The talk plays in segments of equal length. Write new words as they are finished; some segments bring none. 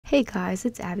Hey guys,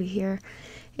 it's Abby here.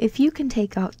 If you can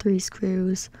take out 3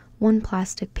 screws, 1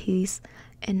 plastic piece,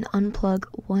 and unplug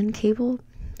 1 cable,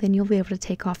 then you'll be able to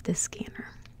take off this scanner.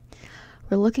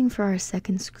 We're looking for our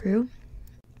second screw,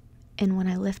 and when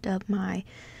I lift up my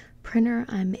printer,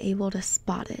 I'm able to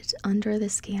spot it under the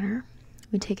scanner.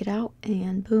 We take it out,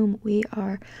 and boom, we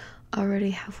are already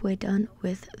halfway done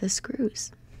with the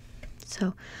screws.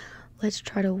 So let's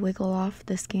try to wiggle off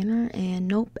the scanner, and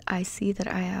nope, I see that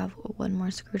I have 1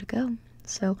 more screw to go.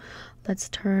 So let's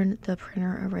turn the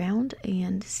printer around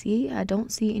and see. I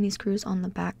don't see any screws on the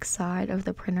back side of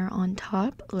the printer on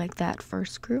top like that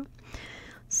first screw.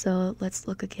 So let's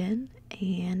look again,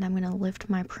 and I'm going to lift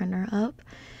my printer up,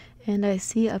 and I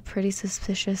see a pretty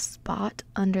suspicious spot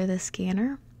under the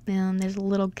scanner, and there's a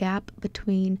little gap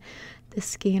between the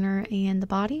scanner and the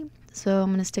body. So I'm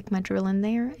going to stick my drill in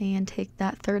there and take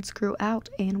that 3rd screw out,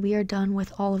 and we are done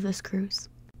with all of the screws.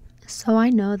 So I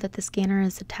know that the scanner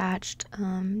is attached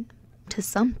to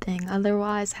something,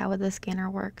 otherwise how would the scanner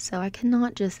work? So I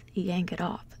cannot just yank it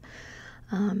off.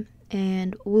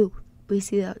 And woo, we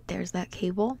see that there's that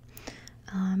cable,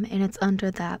 and it's under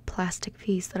that plastic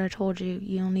piece that I told you.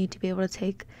 You'll need to be able to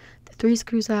take the 3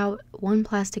 screws out, 1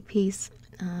 plastic piece,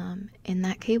 in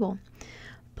that cable.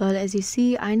 But as you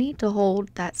see, I need to hold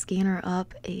that scanner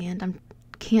up, and I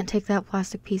can't take that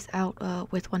plastic piece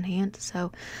out with one hand.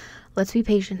 So let's be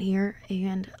patient here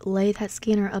and lay that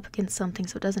scanner up against something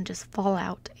so it doesn't just fall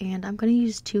out. And I'm going to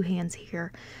use 2 hands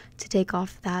here to take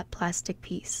off that plastic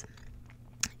piece.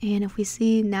 And if we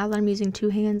see, now that I'm using 2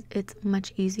 hands, it's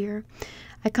much easier.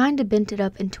 I kind of bent it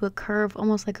up into a curve,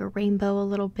 almost like a rainbow a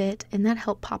little bit, and that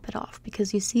helped pop it off,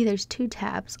 because you see there's 2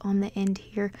 tabs on the end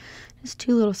here. There's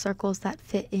 2 little circles that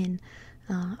fit in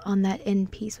on that end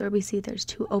piece, where we see there's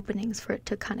 2 openings for it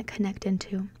to kind of connect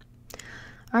into.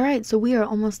 Alright, so we are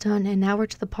almost done, and now we're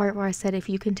to the part where I said if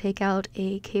you can take out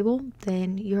a cable,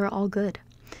 then you're all good.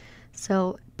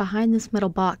 So behind this metal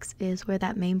box is where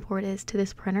that main port is to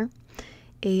this printer,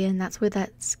 and that's where that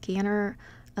scanner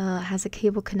has a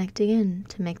cable connecting in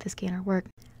to make the scanner work.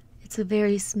 It's a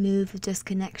very smooth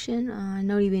disconnection. I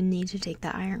don't even need to take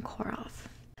the iron core off.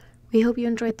 We hope you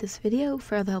enjoyed this video.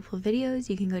 For other helpful videos,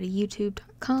 you can go to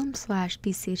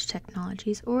youtube.com/BCH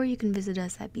Technologies, or you can visit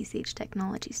us at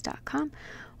bchtechnologies.com,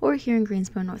 or here in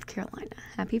Greensboro, North Carolina.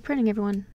 Happy printing, everyone!